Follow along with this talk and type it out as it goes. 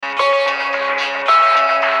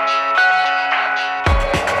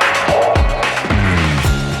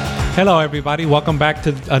Hello, everybody. Welcome back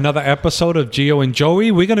to another episode of Gio and Joey.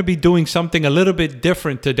 We're going to be doing something a little bit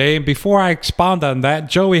different today. And before I expound on that,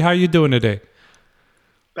 Joey, how are you doing today?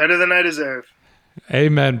 Better than I deserve.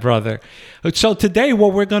 Amen, brother. So today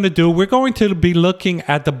what we're going to do, we're going to be looking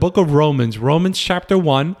at the book of Romans, Romans chapter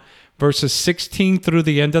 1, verses 16 through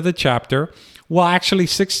the end of the chapter. Well, actually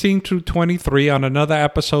 16 through 23. On another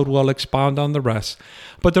episode, we'll expound on the rest.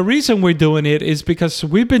 But the reason we're doing it is because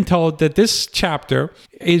we've been told that this chapter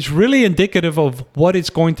is really indicative of what it's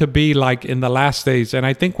going to be like in the last days. And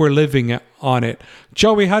I think we're living on it.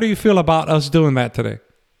 Joey, how do you feel about us doing that today?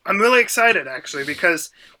 I'm really excited, actually, because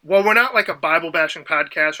while we're not like a Bible bashing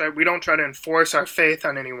podcast, right? We don't try to enforce our faith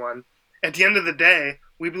on anyone. At the end of the day,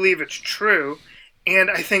 we believe it's true. And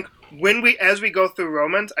I think as we go through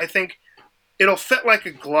Romans, I think it'll fit like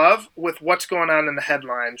a glove with what's going on in the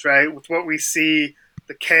headlines, right? With what we see,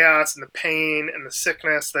 the chaos and the pain and the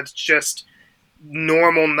sickness that's just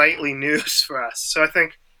normal nightly news for us. So I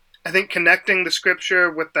think connecting the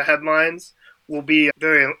scripture with the headlines will be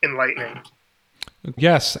very enlightening.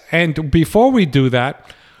 Yes, and before we do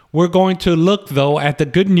that, we're going to look, though, at the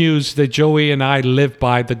good news that Joey and I live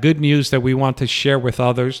by, the good news that we want to share with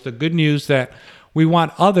others, the good news that we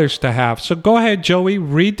want others to have. So go ahead, Joey,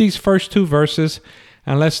 read these first two verses,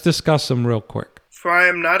 and let's discuss them real quick. For I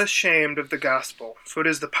am not ashamed of the gospel, for it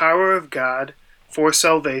is the power of God for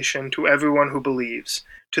salvation to everyone who believes,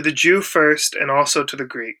 to the Jew first and also to the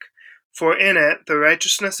Greek. For in it the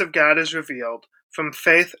righteousness of God is revealed, from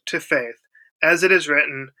faith to faith, as it is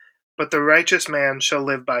written, but the righteous man shall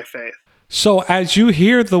live by faith. So as you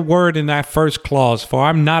hear the word in that first clause, for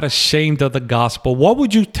I'm not ashamed of the gospel, what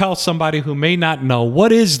would you tell somebody who may not know?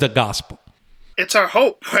 What is the gospel? It's our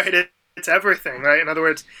hope, right? It's everything, right? In other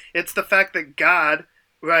words, it's the fact that God,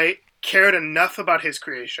 right, cared enough about his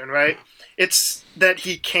creation, right? It's that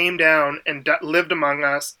he came down and lived among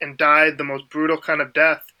us and died the most brutal kind of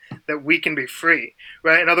death that we can be free,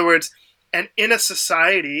 right? In other words, and in a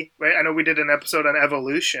society, right, I know we did an episode on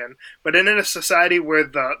evolution, but in a society where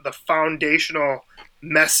the foundational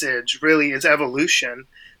message really is evolution,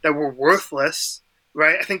 that we're worthless,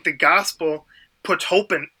 right, I think the gospel puts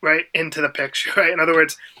hope into the picture, right? In other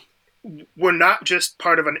words, we're not just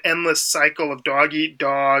part of an endless cycle of dog eat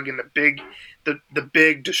dog and the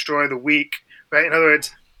big destroy the weak, right? In other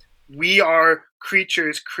words, we are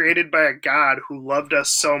creatures created by a God who loved us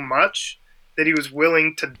so much that he was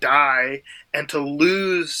willing to die and to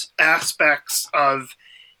lose aspects of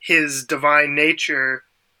his divine nature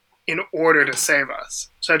in order to save us.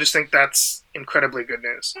 So I just think that's incredibly good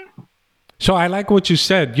news. So I like what you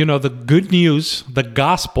said. You know, the good news, the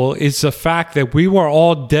gospel, is the fact that we were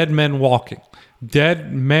all dead men walking.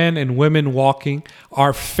 Dead men and women walking.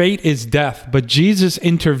 Our fate is death, but Jesus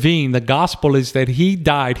intervened. The gospel is that he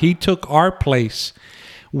died. He took our place.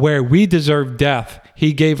 Where we deserve death,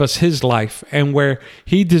 he gave us his life. And where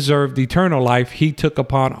he deserved eternal life, he took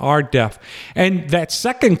upon our death. And that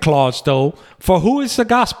second clause, though, for who is the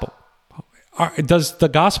gospel? Does the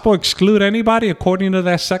gospel exclude anybody according to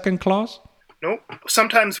that second clause? Nope.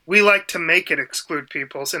 Sometimes we like to make it exclude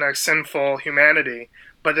people in our sinful humanity,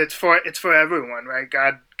 but it's for everyone, right?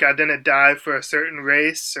 God didn't die for a certain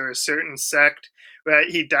race or a certain sect, right?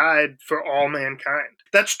 He died for all mankind.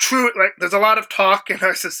 That's true. Like, there's a lot of talk in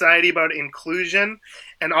our society about inclusion,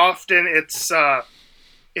 and often it's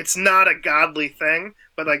not a godly thing,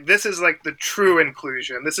 but like this is like the true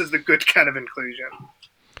inclusion. This is the good kind of inclusion.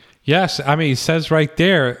 Yes, I mean, it says right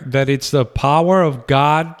there that it's the power of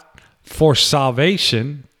God for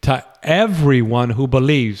salvation to everyone who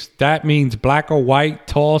believes. That means black or white,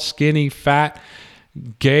 tall, skinny, fat,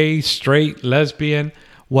 gay, straight, lesbian,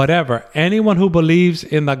 whatever. Anyone who believes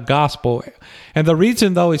in the gospel. And the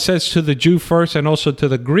reason, though, it says to the Jew first and also to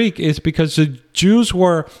the Greek is because the Jews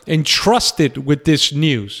were entrusted with this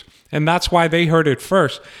news. And that's why they heard it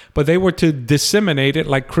first. But they were to disseminate it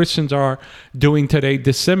like Christians are doing today,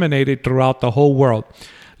 disseminate it throughout the whole world.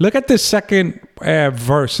 Look at this second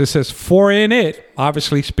verse. It says, for in it,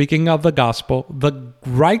 obviously speaking of the gospel, the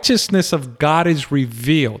righteousness of God is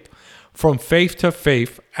revealed from faith to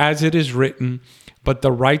faith, as it is written, but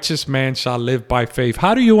the righteous man shall live by faith.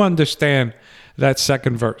 How do you understand that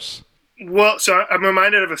second verse? Well, so I'm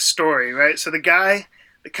reminded of a story, right? So the guy,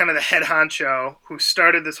 the head honcho who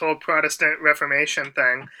started this whole Protestant Reformation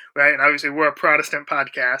thing, right? And obviously we're a Protestant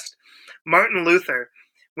podcast. Martin Luther,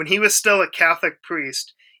 when he was still a Catholic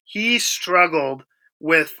priest, he struggled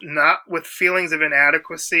with feelings of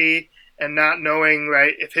inadequacy and not knowing,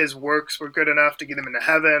 right, if his works were good enough to get him into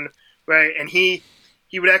heaven, right? And he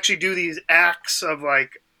would actually do these acts of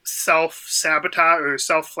like self-sabotage or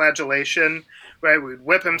self-flagellation, right? He would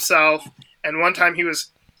whip himself. And one time he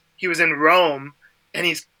was he was in Rome, and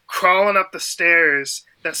he's crawling up the stairs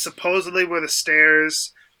that supposedly were the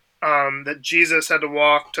stairs that Jesus had to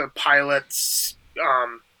walk to Pilate's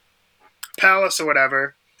palace or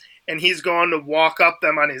whatever, and he's going to walk up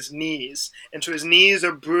them on his knees. And so his knees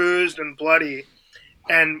are bruised and bloody.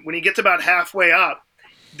 And when he gets about halfway up,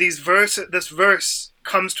 this verse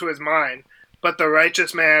comes to his mind. But the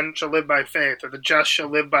righteous man shall live by faith, or the just shall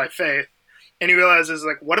live by faith. And he realizes,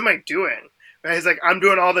 like, what am I doing? Right? He's like, I'm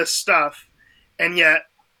doing all this stuff, and yet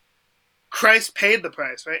Christ paid the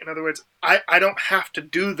price, right? In other words, I don't have to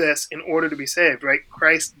do this in order to be saved, right?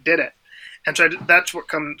 Christ did it. And so that's what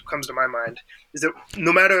comes to my mind, is that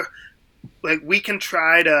no matter, like, we can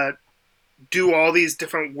try to do all these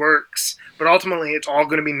different works, but ultimately it's all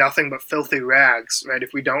going to be nothing but filthy rags, right,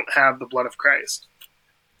 if we don't have the blood of Christ.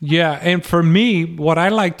 Yeah, and for me, what I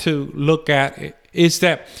like to look at is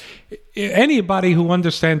that anybody who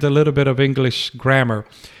understands a little bit of English grammar,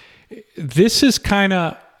 this is kind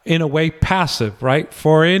of, in a way, passive, right?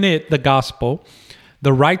 For in it, the gospel,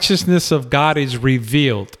 the righteousness of God is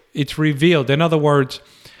revealed. It's revealed. In other words,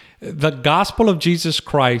 the gospel of Jesus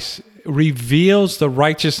Christ reveals the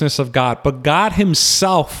righteousness of God, but God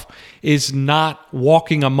himself is not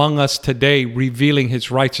walking among us today revealing his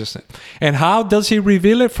righteousness. And how does he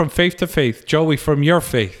reveal it? From faith to faith. Joey, from your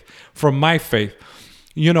faith, from my faith.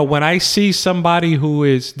 You know, when I see somebody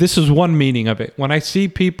this is one meaning of it. When I see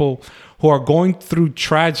people who are going through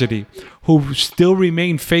tragedy, who still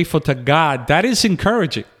remain faithful to God, that is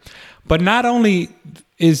encouraging. But not only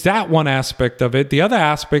is that one aspect of it, the other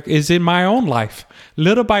aspect is in my own life.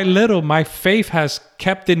 Little by little, my faith has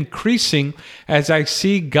kept increasing as I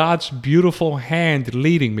see God's beautiful hand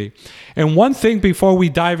leading me. And one thing before we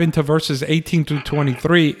dive into verses 18 through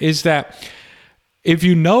 23 is that if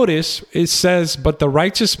you notice, it says, but the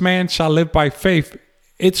righteous man shall live by faith.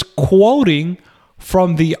 It's quoting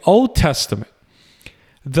from the Old Testament.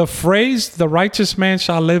 The phrase, the righteous man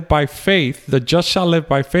shall live by faith, the just shall live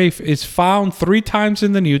by faith, is found 3 times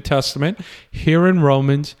in the New Testament, here in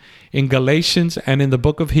Romans, in Galatians, and in the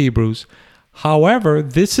book of Hebrews. However,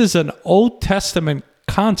 this is an Old Testament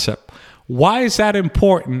concept. Why is that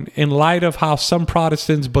important in light of how some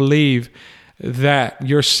Protestants believe that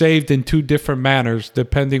you're saved in 2 different manners,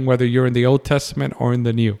 depending whether you're in the Old Testament or in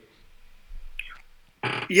the New?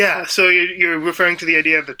 Yeah, so you're referring to the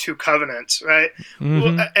idea of the 2 covenants, right?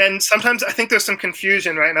 Mm-hmm. And sometimes I think there's some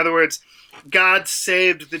confusion, right? In other words, God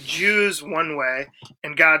saved the Jews one way,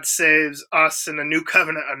 and God saves us in the new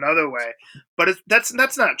covenant another way. But that's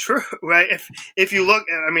not true, right? If you look,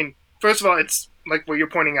 I mean, first of all, it's like what you're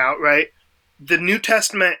pointing out, right? The New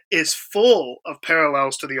Testament is full of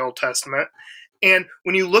parallels to the Old Testament. And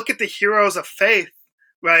when you look at the heroes of faith,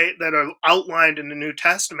 right, that are outlined in the New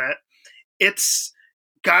Testament, it's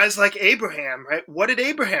guys like Abraham, right? What did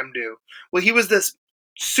Abraham do? Well, he was this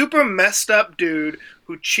super messed up dude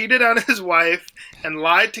who cheated on his wife and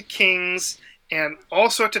lied to kings and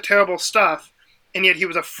all sorts of terrible stuff, and yet he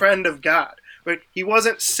was a friend of God, right? He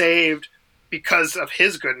wasn't saved because of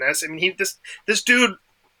his goodness. I mean, this dude,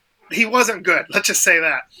 he wasn't good. Let's just say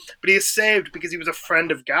that. But he is saved because he was a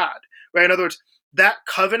friend of God, right? In other words, that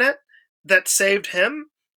covenant that saved him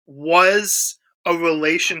was a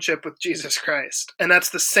relationship with Jesus Christ. And that's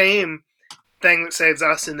the same thing that saves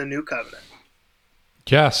us in the new covenant.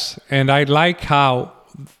 Yes. And I like how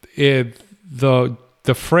the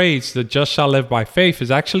phrase, the just shall live by faith, is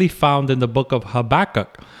actually found in the book of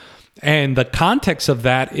Habakkuk. And the context of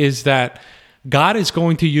that is that God is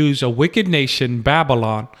going to use a wicked nation,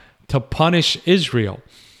 Babylon, to punish Israel.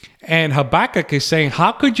 And Habakkuk is saying,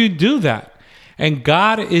 how could you do that? And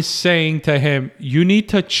God is saying to him, you need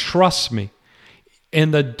to trust me.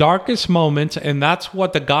 In the darkest moments, and that's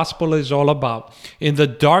what the gospel is all about. In the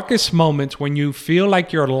darkest moments, when you feel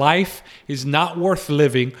like your life is not worth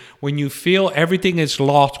living, when you feel everything is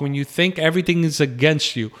lost, when you think everything is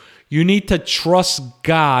against you, you need to trust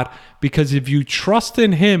God, because if you trust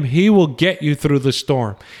in him, he will get you through the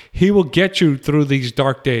storm. He will get you through these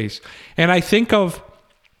dark days. And I think of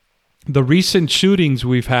the recent shootings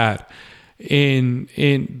we've had in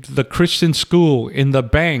the Christian school, in the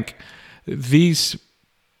bank. These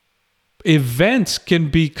events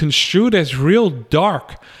can be construed as real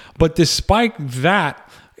dark, but despite that,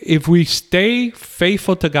 if we stay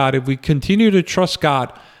faithful to God, if we continue to trust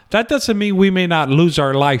God, that doesn't mean we may not lose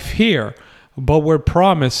our life here, but we're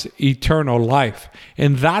promised eternal life.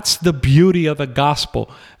 And that's the beauty of the gospel,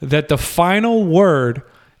 that the final word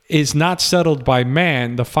is not settled by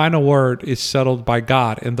man. The final word is settled by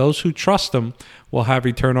God, and those who trust him will have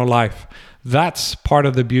eternal life. That's part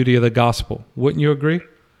of the beauty of the gospel. Wouldn't you agree?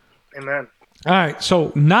 Amen. All right.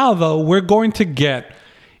 So now, though, we're going to get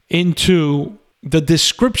into the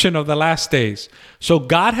description of the last days. So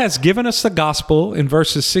God has given us the gospel in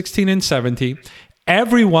verses 16 and 17.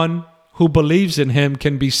 Everyone who believes in him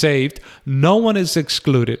can be saved. No one is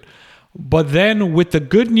excluded. But then with the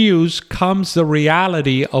good news comes the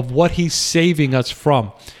reality of what he's saving us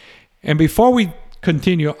from. And before we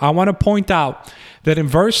continue, I want to point out that in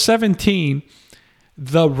verse 17,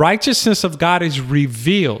 the righteousness of God is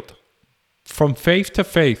revealed from faith to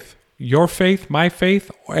faith. Your faith, my faith,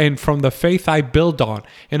 and from the faith I build on.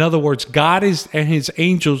 In other words, God is and his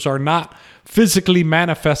angels are not physically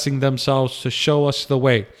manifesting themselves to show us the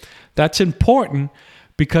way. That's important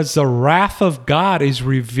because the wrath of God is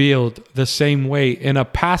revealed the same way in a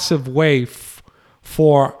passive way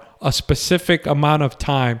for a specific amount of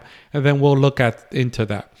time. And then we'll look into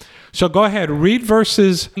that. So go ahead, read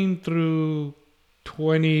verses 18 through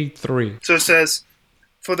 23. So it says,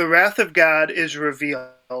 "For the wrath of God is revealed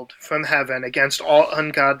from heaven against all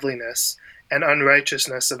ungodliness and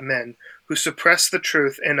unrighteousness of men who suppress the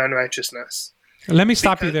truth in unrighteousness." Let me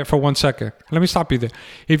stop you there for 1 second. Let me stop you there.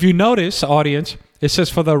 If you notice, audience, it says,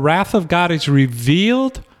 "For the wrath of God is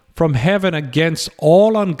revealed from heaven against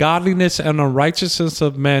all ungodliness and unrighteousness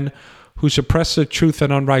of men who suppress the truth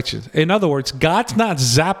and unrighteousness." In other words, God's not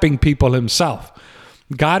zapping people himself.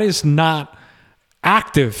 God is not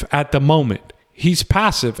active at the moment. He's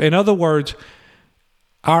passive. In other words,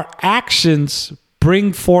 our actions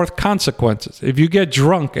bring forth consequences. If you get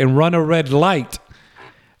drunk and run a red light,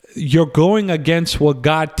 you're going against what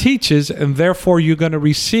God teaches, and therefore you're going to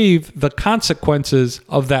receive the consequences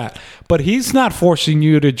of that. But he's not forcing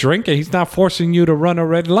you to drink it. He's not forcing you to run a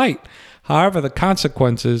red light. However, the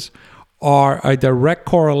consequences are a direct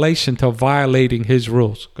correlation to violating his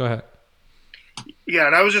rules. Go ahead. Yeah,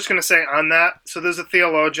 and I was just going to say on that, so there's a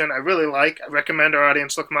theologian I really like. I recommend our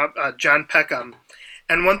audience look him up, John Peckham.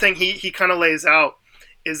 And one thing he kind of lays out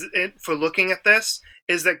for looking at this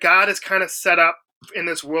is that God has kind of set up in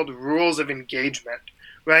this world rules of engagement,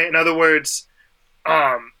 right? In other words,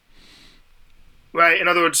 right? In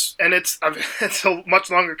other words, and it's a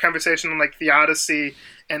much longer conversation on like theodicy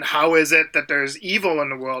and how is it that there's evil in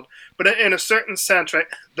the world. But in a certain sense, right,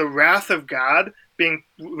 the wrath of God being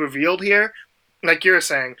revealed here, like you're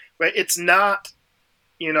saying, right, it's not,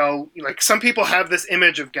 like some people have this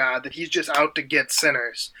image of God that he's just out to get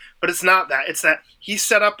sinners. But it's not that. It's that he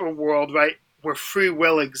set up a world, right, where free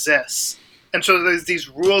will exists. And so there's these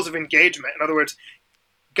rules of engagement. In other words,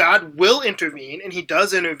 God will intervene, and he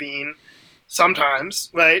does intervene sometimes,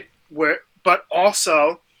 right? But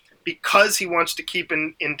also, because he wants to keep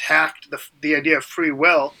intact the idea of free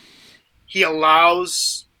will, he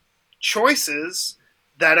allows choices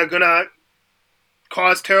that are going to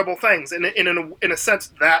cause terrible things. And in a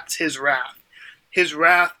sense, that's his wrath. His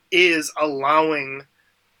wrath is allowing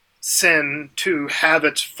sin to have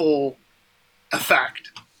its full effect.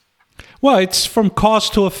 Well, it's from cause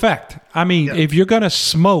to effect. I mean, if you're going to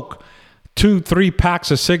smoke 2-3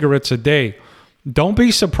 packs of cigarettes a day, don't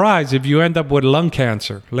be surprised if you end up with lung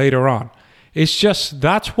cancer later on. It's just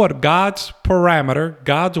that's what God's parameter,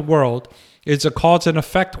 God's world, is a cause and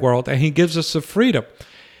effect world, and he gives us the freedom.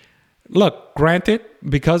 Look, granted,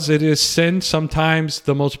 because it is sin, sometimes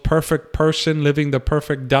the most perfect person living the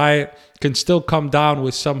perfect diet can still come down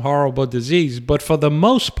with some horrible disease. But for the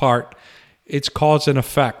most part, it's cause and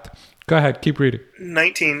effect. Go ahead, keep reading.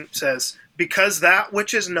 19 says, "Because that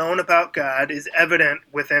which is known about God is evident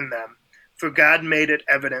within them, for God made it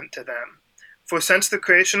evident to them. For since the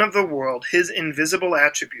creation of the world, his invisible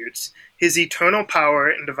attributes, his eternal power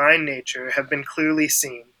and divine nature have been clearly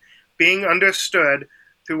seen, being understood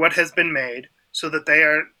through what has been made, so that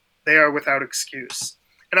they are without excuse."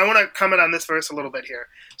 And I want to comment on this verse a little bit here.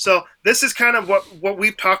 So this is kind of what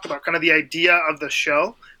we've talked about, kind of the idea of the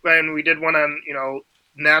show, right? And we did one on,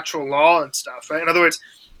 natural law and stuff, right? In other words,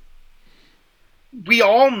 we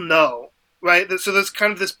all know, right? So there's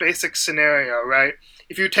kind of this basic scenario, right?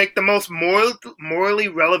 If you take the most morally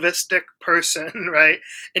relativistic person, right,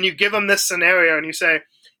 and you give them this scenario and you say,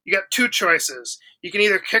 you got two choices. You can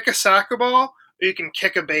either kick a soccer ball or you can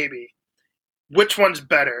kick a baby. Which one's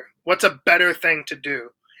better? What's a better thing to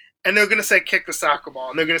do? And they're going to say kick the soccer ball,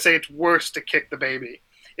 and they're going to say it's worse to kick the baby.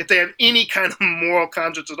 If they have any kind of moral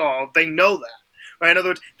conscience at all, they know that. Right? In other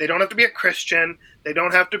words, they don't have to be a Christian. They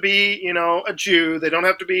don't have to be, a Jew. They don't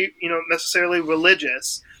have to be, necessarily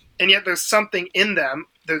religious. And yet there's something in them,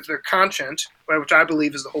 their conscience, right, which I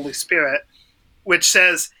believe is the Holy Spirit, which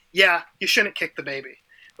says, yeah, you shouldn't kick the baby.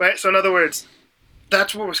 Right? So in other words,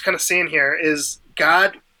 that's what we're kind of seeing here is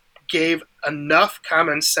God gave enough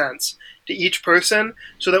common sense to each person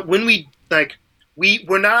so that when we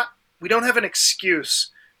don't have an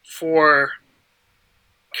excuse for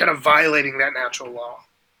kind of violating that natural law.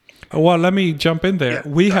 Well, let me jump in there.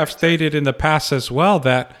 We have stated in the past as well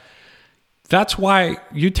that that's why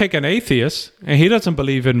you take an atheist and he doesn't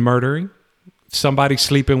believe in murdering, somebody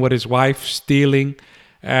sleeping with his wife, stealing,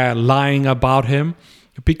 lying about him.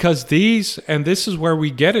 Because this is where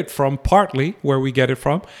we get it from, partly where we get it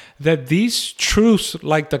from, that these truths,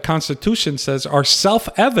 like the Constitution says, are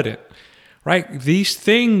self-evident, right? These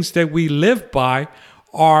things that we live by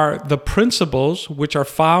are the principles which are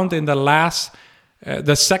found in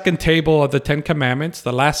the second table of the Ten Commandments,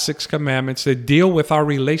 the last 6 commandments that deal with our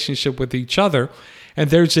relationship with each other. And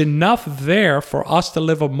there's enough there for us to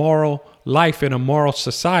live a moral life in a moral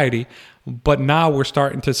society. But now we're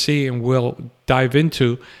starting to see, and we'll dive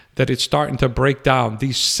into, that it's starting to break down.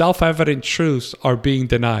 These self-evident truths are being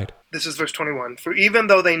denied. This is verse 21. For even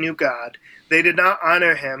though they knew God, they did not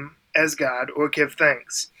honor him as God or give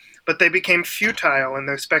thanks. But they became futile in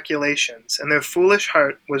their speculations, and their foolish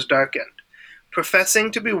heart was darkened.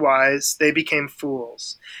 Professing to be wise, they became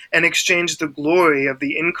fools, and exchanged the glory of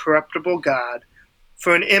the incorruptible God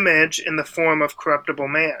for an image in the form of corruptible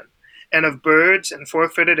man, and of birds and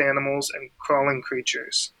four-footed animals and crawling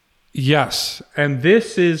creatures. Yes, and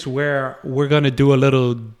this is where we're going to do a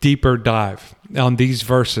little deeper dive on these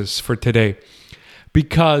verses for today.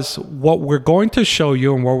 Because what we're going to show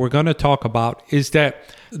you and what we're going to talk about is that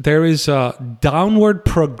there is a downward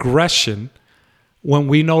progression when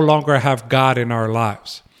we no longer have God in our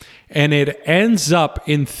lives. And it ends up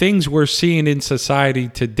in things we're seeing in society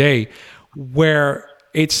today where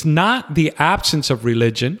it's not the absence of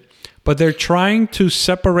religion, but they're trying to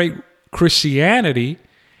separate Christianity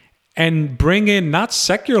and bring in not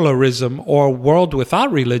secularism or a world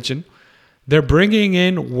without religion. They're bringing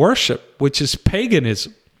in worship, which is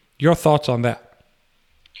paganism. Your thoughts on that?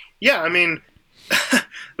 Yeah, I mean,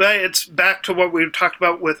 it's back to what we talked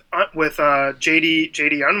about with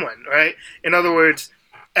J.D. Unwin, right? In other words,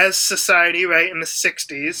 as society, right, in the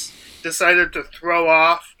 60s, decided to throw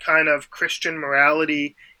off kind of Christian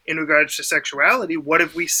morality in regards to sexuality, what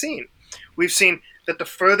have we seen? We've seen that the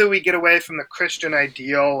further we get away from the Christian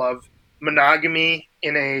ideal of monogamy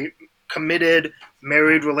in a committed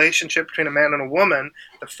married relationship between a man and a woman,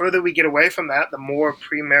 the further we get away from that, the more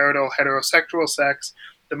premarital heterosexual sex,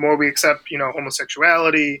 the more we accept,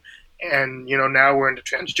 homosexuality, and, now we're into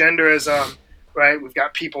transgenderism, right? We've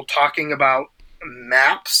got people talking about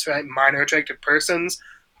MAPs, right? Minor attracted persons,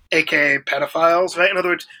 aka pedophiles, right? In other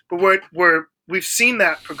words, but we've seen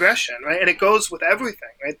that progression, right? And it goes with everything,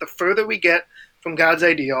 right? The further we get from God's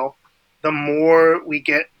ideal, the more we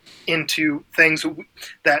get into things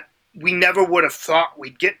that we never would have thought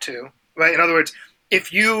we'd get to, right? In other words,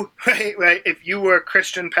 if you were a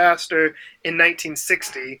Christian pastor in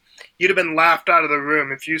 1960, you'd have been laughed out of the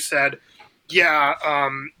room if you said,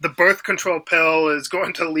 the birth control pill is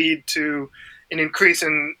going to lead to an increase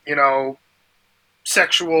in,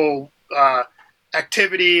 sexual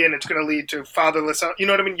activity, and it's going to lead to fatherless. You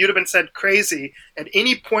know what I mean? You'd have been said crazy at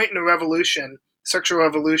any point in a revolution, sexual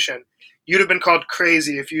revolution. You'd have been called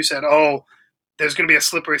crazy if you said, "Oh, there's going to be a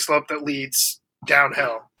slippery slope that leads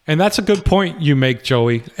downhill." And that's a good point you make,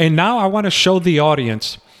 Joey. And now I want to show the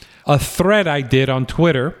audience a thread I did on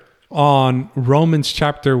Twitter on Romans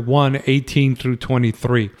chapter 1, 18 through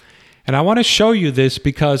 23. And I want to show you this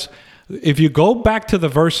because if you go back to the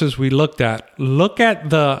verses we look at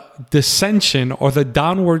the dissension or the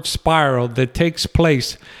downward spiral that takes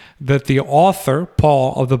place that the author,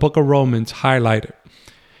 Paul, of the book of Romans highlighted.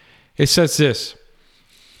 It says this: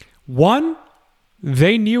 1,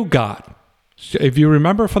 they knew God. If you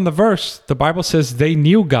remember from the verse, the Bible says they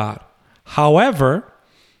knew God. However,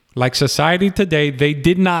 like society today, they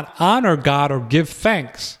did not honor God or give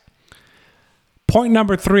thanks. Point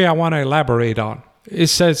number 3 I want to elaborate on. It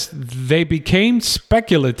says they became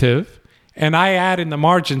speculative, and I add in the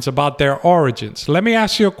margins about their origins. Let me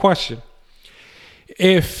ask you a question.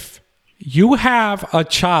 If you have a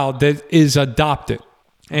child that is adopted,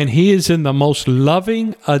 and he is in the most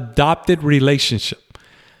loving adopted relationship,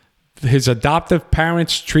 his adoptive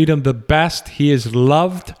parents treat him the best, he is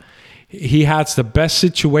loved, he has the best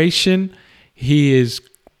situation, he is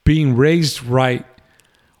being raised right,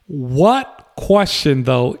 what question,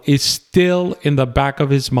 though, is still in the back of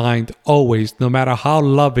his mind always, no matter how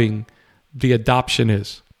loving the adoption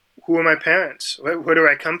is? Who are my parents? Where do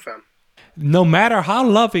I come from? No matter how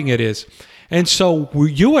loving it is. And so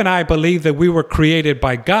you and I believe that we were created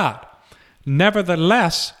by God.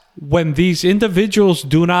 Nevertheless, when these individuals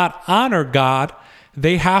do not honor God,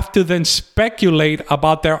 they have to then speculate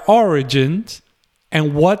about their origins.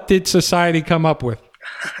 And what did society come up with?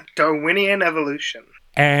 Darwinian evolution.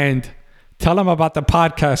 And tell them about the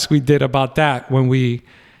podcast we did about that when we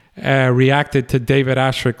reacted to David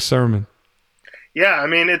Ashrick's sermon. Yeah, I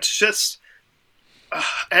mean, it's just,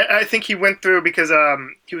 I think he went through because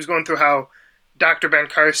he was going through how Dr. Ben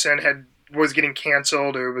Carson was getting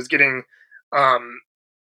canceled or was getting,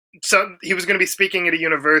 so he was going to be speaking at a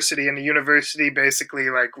university, and the university basically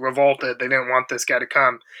like revolted. They didn't want this guy to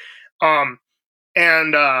come.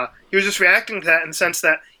 And he was just reacting to that in the sense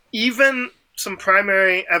that even some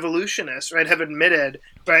primary evolutionists, right, have admitted,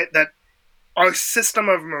 right, that our system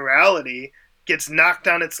of morality gets knocked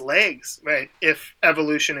on its legs, right, if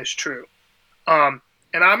evolution is true. And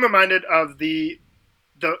I'm reminded of the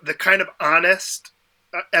kind of honest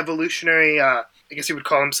evolutionary, I guess he would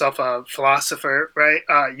call himself a philosopher, right?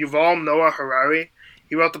 Yuval Noah Harari.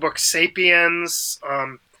 He wrote the book *Sapiens*.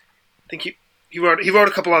 I think he wrote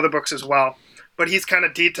a couple other books as well. But he's kind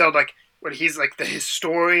of detailed like what he's like the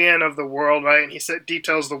historian of the world, right? And he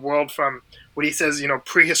details the world from what he says,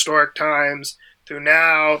 prehistoric times through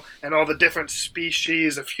now, and all the different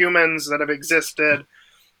species of humans that have existed.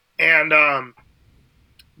 And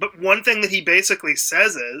but one thing that he basically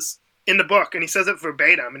says is in the book, and he says it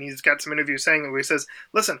verbatim, and he's got some interviews saying it, where he says,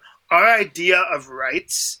 "Listen, our idea of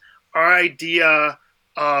rights, our idea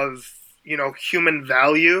of human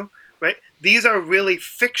value." Right? These are really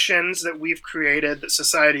fictions that we've created that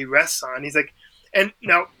society rests on. He's like, and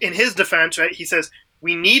now in his defense, right, he says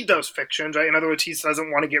we need those fictions, right? In other words, he doesn't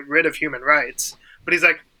want to get rid of human rights, but he's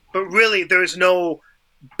like, but really, there's no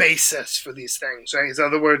basis for these things, right? In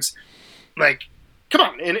other words, like, come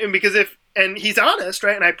on, and because and he's honest,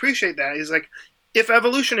 right? And I appreciate that. He's like, if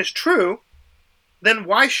evolution is true, then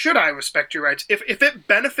why should I respect your rights? If it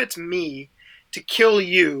benefits me to kill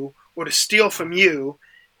you or to steal from you,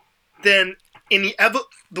 then in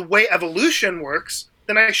the way evolution works,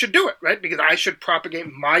 then I should do it, right? Because I should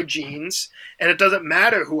propagate my genes, and it doesn't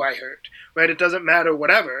matter who I hurt, right? It doesn't matter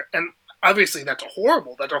whatever. And obviously that's a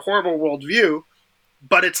horrible worldview,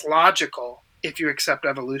 but it's logical if you accept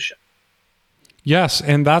evolution. Yes,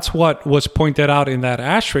 and that's what was pointed out in that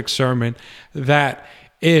Ashrick sermon, that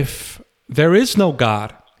if there is no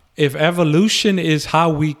God, if evolution is how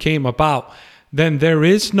we came about, then there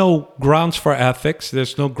is no grounds for ethics.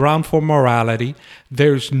 There's no ground for morality.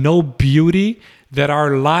 There's no beauty, that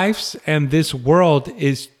our lives and this world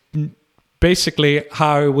is basically,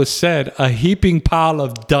 how it was said, a heaping pile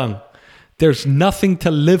of dung. There's nothing to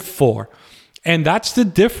live for. And that's the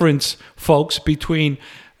difference, folks, between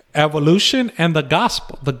evolution and the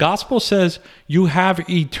gospel. The gospel says you have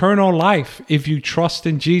eternal life if you trust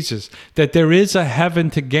in Jesus, that there is a heaven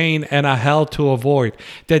to gain and a hell to avoid,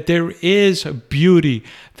 that there is beauty,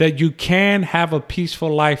 that you can have a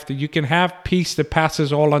peaceful life, that you can have peace that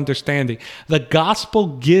passes all understanding. The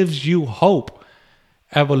gospel gives you hope.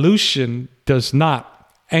 Evolution does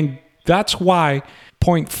not. And that's why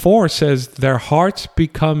point 4 says their hearts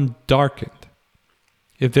become darkened.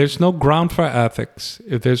 If there's no ground for ethics,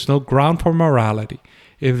 if there's no ground for morality,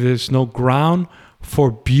 if there's no ground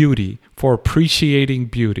for beauty, for appreciating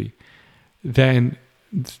beauty, then,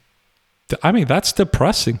 I mean, that's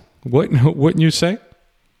depressing. Wouldn't you say?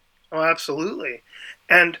 Oh, absolutely.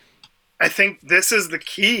 And I think this is the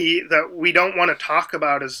key that we don't want to talk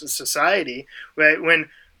about as a society, right?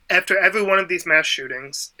 When after every one of these mass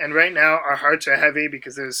shootings, and right now our hearts are heavy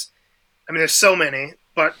because there's so many,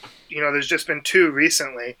 but there's just been 2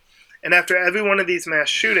 recently. And after every one of these mass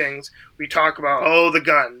shootings, we talk about, the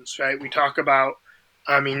guns, right? We talk about,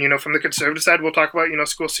 from the conservative side, we'll talk about,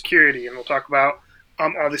 school security, and we'll talk about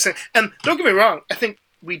all these things. And don't get me wrong, I think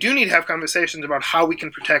we do need to have conversations about how we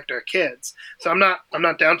can protect our kids. So I'm not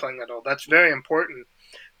downplaying that at all. That's very important.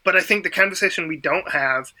 But I think the conversation we don't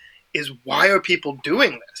have is, why are people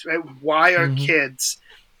doing this, right? Why are kids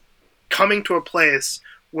coming to a place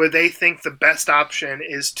where they think the best option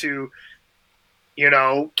is to,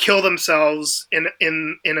 kill themselves in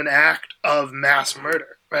an act of mass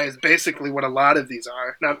murder, right? It's basically what a lot of these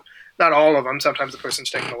are. Not all of them. Sometimes the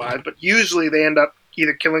person's taken alive, but usually they end up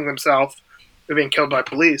either killing themselves or being killed by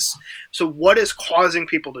police. So what is causing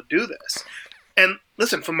people to do this? And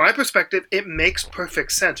listen, from my perspective, it makes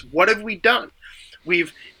perfect sense. What have we done?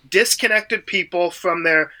 We've disconnected people from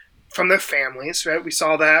their families, right? We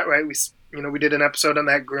saw that, right? We did an episode on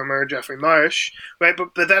that groomer, Jeffrey Marsh, right?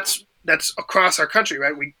 But that's across our country,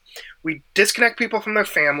 right? We disconnect people from their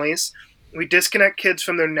families. We disconnect kids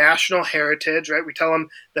from their national heritage, right? We tell them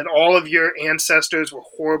that all of your ancestors were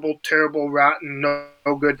horrible, terrible, rotten,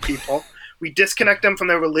 no good people. We disconnect them from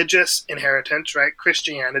their religious inheritance, right?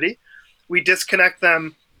 Christianity. We disconnect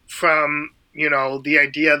them from, the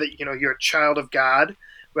idea that, you're a child of God,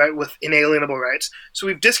 right, with inalienable rights. So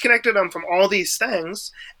we've disconnected them from all these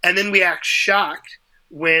things, and then we act shocked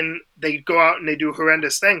when they go out and they do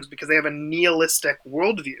horrendous things because they have a nihilistic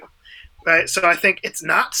worldview, right? So I think it's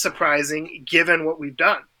not surprising given what we've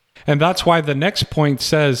done. And that's why the next point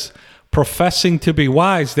says, professing to be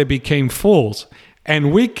wise, they became fools.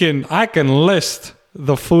 And I can list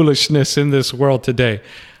the foolishness in this world today.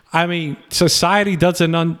 I mean, society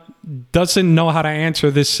doesn't know how to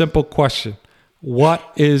answer this simple question. What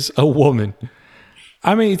is a woman?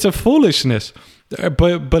 I mean, it's a foolishness.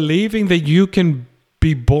 But believing that you can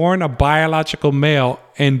be born a biological male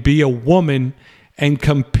and be a woman and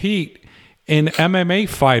compete in MMA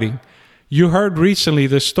fighting. You heard recently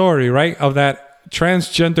the story, right, of that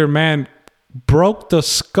transgender man broke the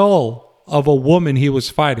skull of a woman he was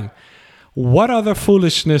fighting. What other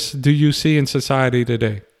foolishness do you see in society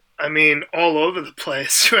today? I mean, all over the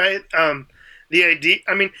place, right? The idea,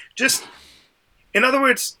 I mean, just, in other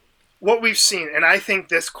words, what we've seen, and I think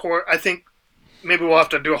maybe we'll have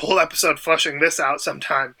to do a whole episode fleshing this out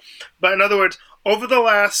sometime. But in other words, over the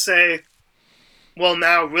last,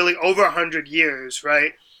 now really over 100 years,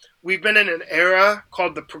 right, we've been in an era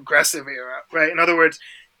called the progressive era, right? In other words,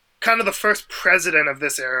 kind of the first president of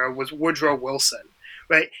this era was Woodrow Wilson,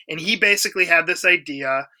 right? And he basically had this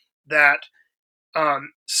idea that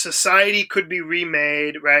society could be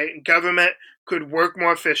remade, right? And government could work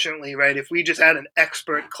more efficiently, right? If we just had an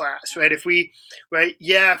expert class, right? If we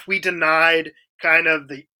denied kind of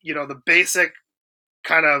the basic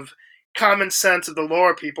kind of common sense of the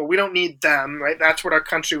lower people, we don't need them, right? That's what our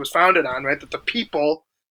country was founded on, right? That the people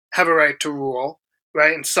have a right to rule,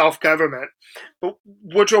 right? And self-government. But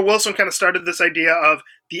Woodrow Wilson kind of started this idea of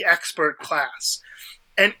the expert class.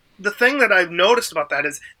 And the thing that I've noticed about that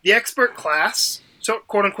is the expert class, so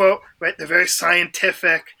quote unquote, right? They're very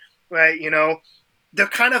scientific, right? They're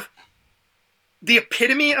kind of the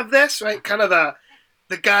epitome of this, right? Kind of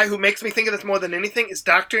the guy who makes me think of this more than anything is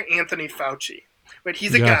Dr. Anthony Fauci. Right,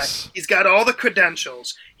 he's a guy. He's got all the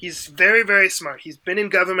credentials. He's very, very smart. He's been in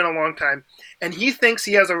government a long time, and he thinks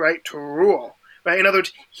he has a right to rule. Right? In other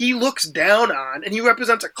words, he looks down on, and he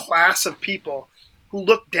represents a class of people who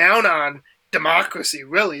look down on democracy.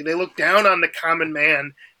 Really, they look down on the common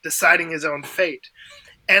man deciding his own fate.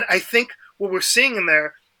 And I think what we're seeing in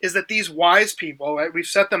there is that these wise people, right? We've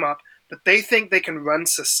set them up, but they think they can run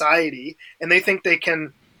society, and they think they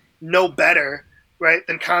can know better, right,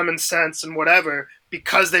 than common sense and whatever,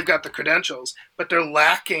 because they've got the credentials, but they're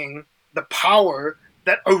lacking the power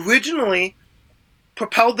that originally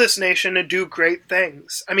propelled this nation to do great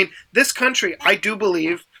things. I mean, this country, I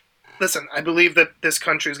believe that this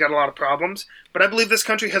country's got a lot of problems, but I believe this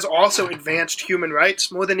country has also advanced human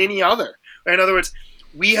rights more than any other. Right? In other words,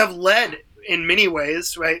 we have led in many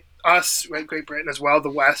ways, right, us, right, Great Britain as well, the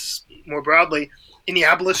West more broadly, in the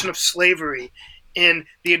abolition of slavery, in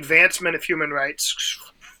the advancement of human rights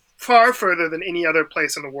far further than any other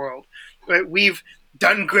place in the world. Right? We've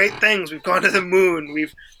done great things. We've gone to the moon.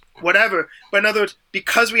 We've whatever. But in other words,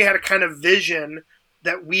 because we had a kind of vision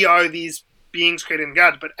that we are these beings created in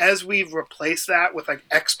God, but as we've replaced that with like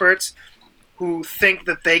experts who think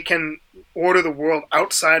that they can order the world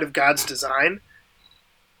outside of God's design,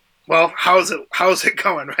 well, how's it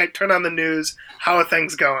going, right? Turn on the news. How are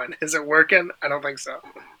things going? Is it working? I don't think so.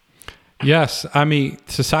 Yes, I mean,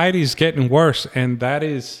 society is getting worse, and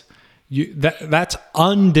that's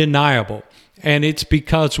undeniable. And it's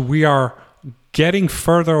because we are getting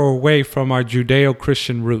further away from our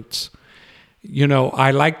Judeo-Christian roots.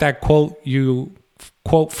 I like that quote you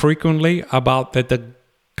quote frequently about that the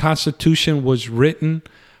Constitution was written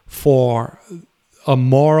for a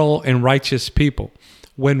moral and righteous people.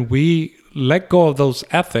 When we let go of those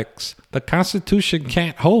ethics, the Constitution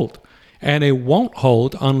can't hold. And it won't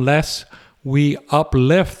hold unless we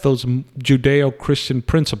uplift those Judeo-Christian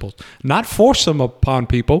principles. Not force them upon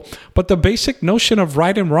people, but the basic notion of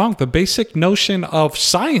right and wrong, the basic notion of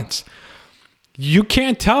science. You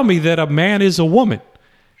can't tell me that a man is a woman.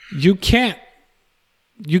 You can't.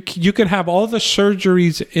 You can have all the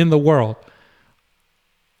surgeries in the world.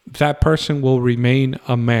 That person will remain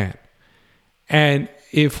a man. And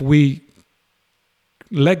if we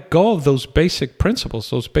let go of those basic principles,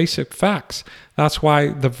 those basic facts. That's why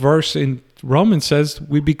the verse in Romans says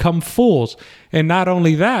we become fools. And not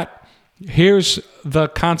only that, here's the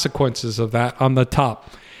consequences of that on the top.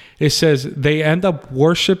 It says they end up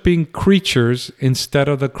worshiping creatures instead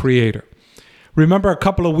of the Creator. Remember a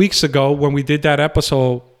couple of weeks ago when we did that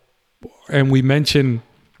episode and we mentioned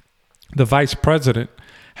the Vice President,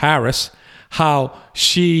 Harris, how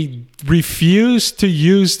she refused to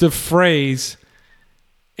use the phrase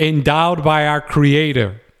endowed by our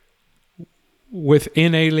Creator with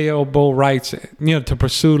inalienable rights, to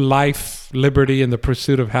pursue life, liberty, and the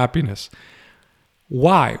pursuit of happiness.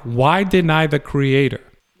 Why? Why deny the creator?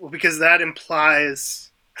 Well, because that implies,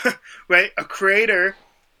 right, a creator,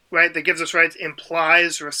 right, that gives us rights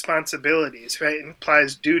implies responsibilities, right, it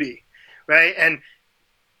implies duty, right? And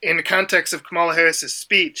in the context of Kamala Harris's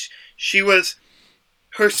speech,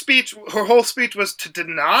 her whole speech was to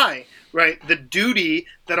deny, right, the duty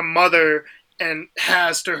that a mother and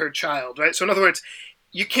has to her child, right? So in other words,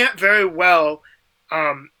 you can't very well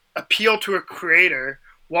appeal to a creator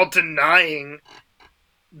while denying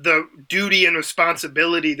the duty and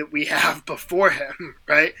responsibility that we have before him,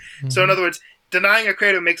 right? Mm-hmm. So in other words, denying a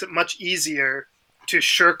creator makes it much easier to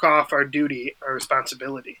shirk off our duty, our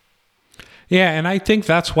responsibility. Yeah, and I think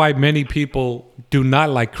that's why many people do not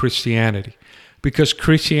like Christianity, because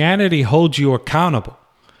Christianity holds you accountable,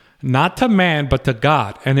 not to man, but to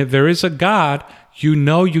God. And if there is a God, you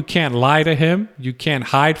know you can't lie to him, you can't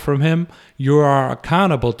hide from him, you are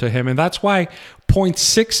accountable to him. And that's why point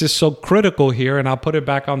 6 is so critical here, and I'll put it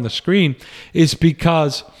back on the screen, is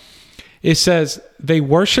because it says they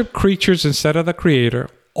worship creatures instead of the creator.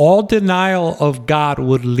 All denial of God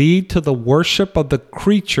would lead to the worship of the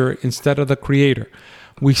creature instead of the creator.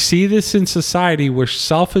 We see this in society where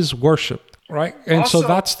self is worshipped, right? And also, so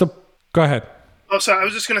that's the... Go ahead. Oh, sorry. I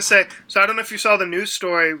was just going to say, so I don't know if you saw the news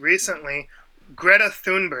story recently. Greta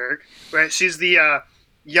Thunberg, right? She's the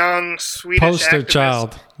young Swedish poster activist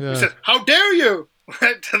child. Yeah. Who says, "How dare you!"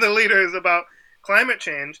 to the leaders about climate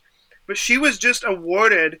change. But she was just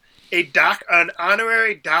awarded an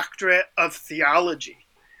honorary doctorate of theology,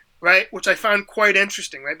 right? Which I found quite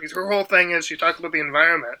interesting, right? Because her whole thing is she talked about the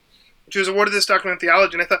environment. She was awarded this doctorate in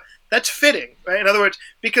theology, and I thought that's fitting, right? In other words,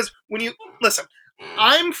 because when you listen,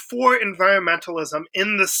 I'm for environmentalism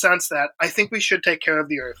in the sense that I think we should take care of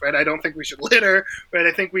the earth, right? I don't think we should litter, right?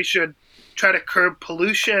 I think we should try to curb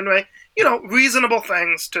pollution, right? You know, reasonable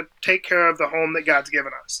things to take care of the home that God's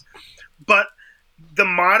given us. But the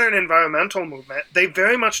modern environmental movement, they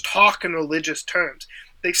very much talk in religious terms.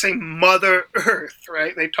 They say Mother Earth,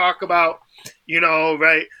 right? They talk about,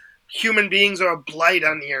 right, human beings are a blight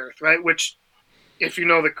on the earth, right? Which, if you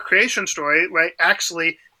know the creation story, right,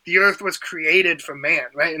 actually the earth was created for man,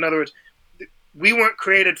 right? In other words, we weren't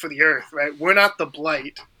created for the earth, right? We're not the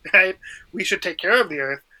blight, right? We should take care of the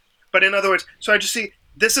earth. But in other words, so I just see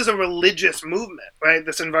this is a religious movement, right?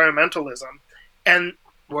 This environmentalism. And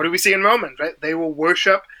what do we see in Romans, right? They will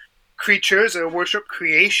worship creatures, they will worship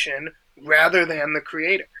creation rather than the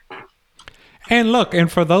creator. And look,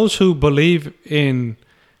 and for those who believe in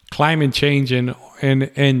climate change and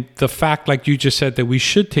the fact, like you just said, that we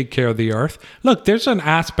should take care of the earth. Look, there's an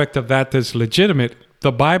aspect of that that's legitimate.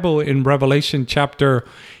 The Bible in Revelation chapter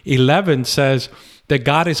 11 says that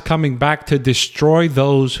God is coming back to destroy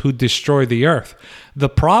those who destroy the earth. The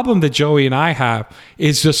problem that Joey and I have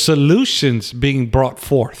is the solutions being brought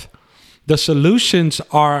forth. The solutions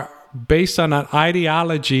are based on an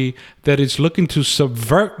ideology that is looking to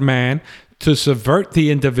subvert man, to subvert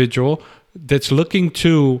the individual, that's looking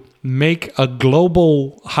to make a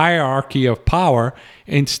global hierarchy of power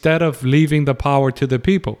instead of leaving the power to the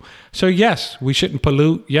people. So yes, we shouldn't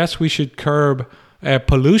pollute. Yes, we should curb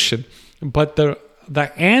pollution. But the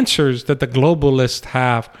answers that the globalists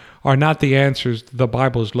have are not the answers the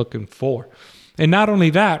Bible is looking for. And not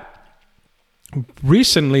only that,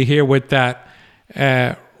 recently here with that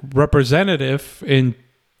representative in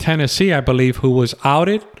Tennessee, I believe, who was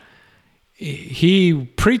outed,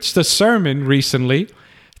 he preached a sermon recently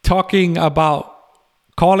talking about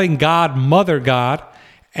calling God Mother God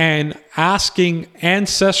and asking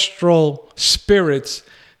ancestral spirits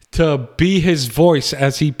to be his voice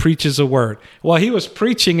as he preaches a word. Well, he was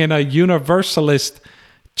preaching in a universalist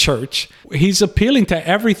church. He's appealing to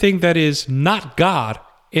everything that is not God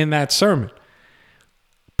in that sermon.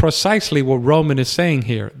 Precisely what Roman is saying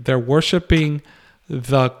here. They're worshiping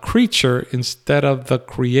the creature instead of the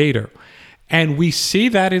creator. And we see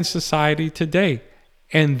that in society today.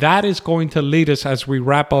 And that is going to lead us, as we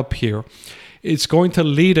wrap up here, it's going to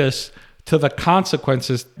lead us to the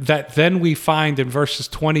consequences that then we find in verses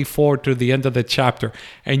 24 to the end of the chapter.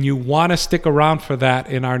 And you want to stick around for that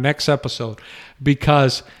in our next episode,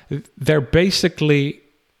 because they're basically,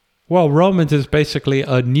 Romans is basically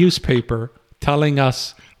a newspaper telling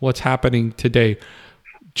us what's happening today.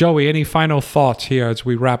 Joey, any final thoughts here as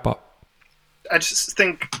we wrap up? I just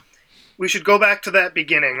think we should go back to that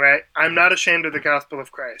beginning, right? I'm not ashamed of the gospel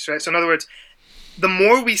of Christ, right? So in other words, the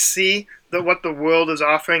more we see that what the world is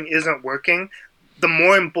offering isn't working, the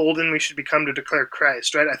more emboldened we should become to declare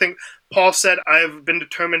Christ, right? I think Paul said, I've been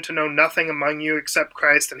determined to know nothing among you except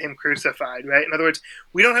Christ and him crucified, right? In other words,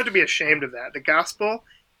 we don't have to be ashamed of that. The gospel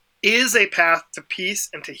is a path to peace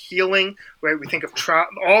and to healing, right? We think of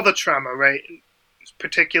all the trauma, right?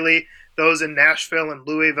 particularly those in Nashville and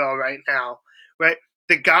Louisville right now, right?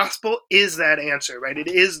 The gospel is that answer, right? It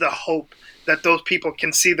is the hope that those people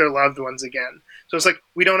can see their loved ones again. So it's like,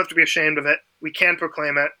 we don't have to be ashamed of it. We can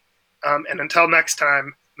proclaim it. And until next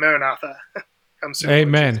time, Maranatha. Come soon.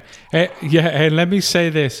 Amen. And let me say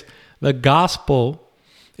this. The gospel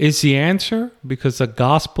is the answer because the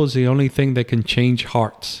gospel is the only thing that can change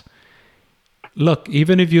hearts. Look,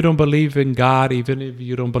 even if you don't believe in God, even if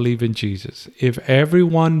you don't believe in Jesus, if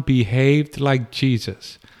everyone behaved like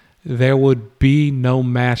Jesus, there would be no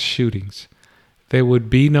mass shootings. There would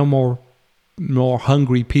be no more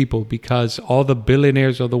hungry people because all the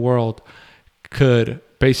billionaires of the world could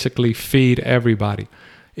basically feed everybody.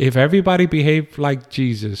 If everybody behaved like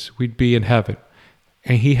Jesus, we'd be in heaven.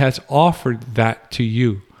 And he has offered that to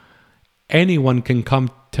you. Anyone can come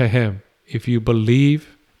to him if you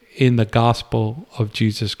believe in the gospel of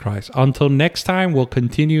Jesus Christ. Until next time, we'll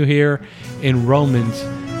continue here in Romans.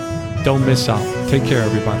 Don't miss out. Take care,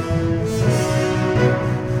 everybody.